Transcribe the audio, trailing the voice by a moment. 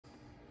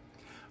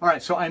All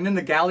right, so I'm in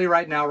the galley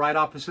right now, right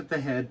opposite the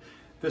head.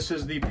 This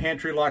is the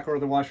pantry locker or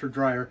the washer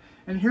dryer.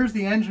 And here's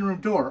the engine room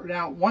door.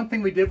 Now, one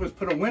thing we did was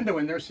put a window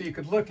in there so you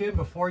could look in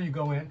before you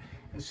go in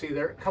and see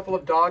there are a couple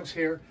of dogs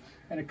here,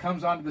 and it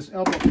comes onto this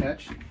elbow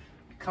catch.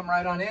 Come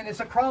right on in. It's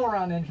a crawl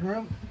around engine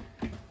room.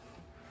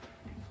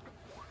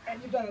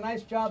 And you've done a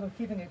nice job of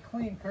keeping it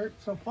clean, Kurt.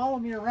 So follow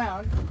me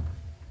around.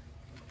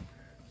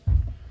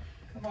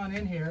 Come on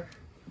in here.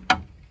 I'm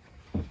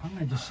going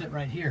to just sit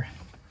right here.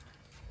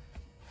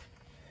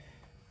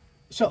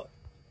 So,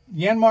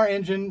 Yanmar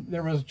engine,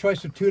 there was a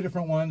choice of 2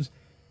 different ones.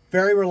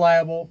 Very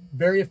reliable,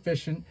 very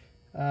efficient.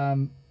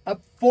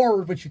 Up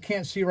forward, which you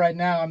can't see right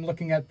now, I'm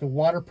looking at the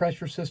water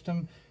pressure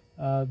system,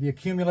 the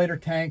accumulator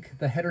tank,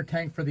 the header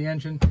tank for the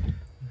engine.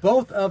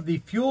 Both of the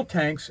fuel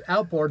tanks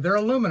outboard, they're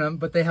aluminum,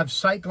 but they have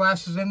sight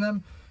glasses in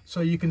them, so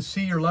you can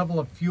see your level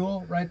of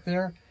fuel right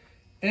there.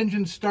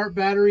 Engine start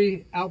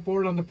battery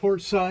outboard on the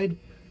port side.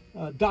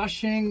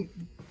 Dashing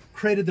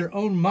created their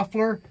own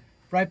muffler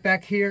right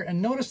back here,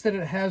 and notice that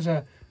it has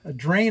a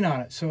drain on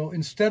it. So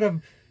instead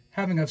of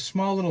having a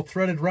small little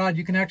threaded rod,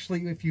 you can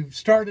actually, if you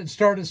start it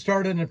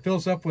and it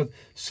fills up with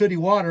sooty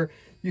water,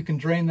 you can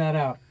drain that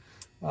out.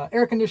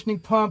 Air conditioning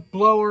pump,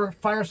 blower,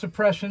 fire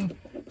suppression,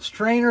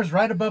 strainers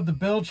right above the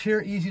bilge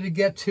here, easy to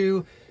get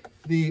to.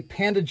 The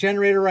Panda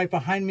generator right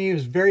behind me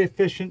is very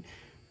efficient.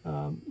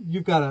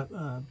 You've got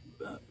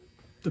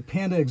the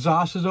Panda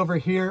exhaust is over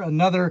here,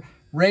 another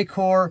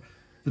Raycor.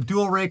 The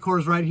dual Raycor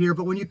is right here,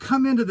 but when you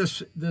come into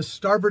this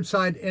starboard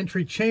side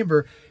entry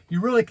chamber,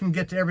 you really can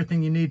get to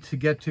everything you need to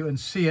get to and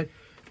see it.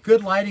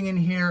 Good lighting in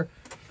here.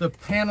 The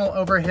panel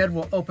overhead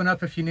will open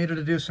up if you needed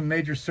to do some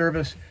major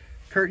service.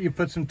 Kurt, you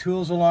put some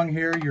tools along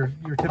here,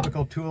 your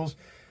typical tools.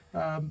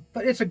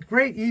 But it's a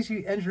great,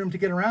 easy engine room to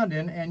get around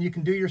in, and you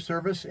can do your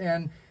service.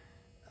 And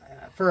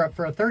for a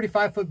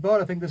 35-foot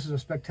boat, I think this is a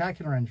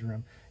spectacular engine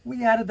room.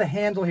 We added the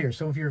handle here,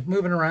 so if you're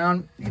moving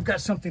around, you've got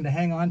something to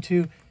hang on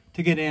to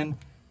get in.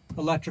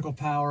 Electrical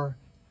power.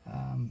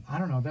 I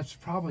don't know, that's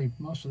probably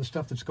most of the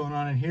stuff that's going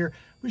on in here.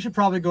 We should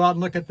probably go out and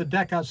look at the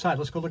deck outside.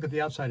 Let's go look at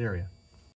the outside area.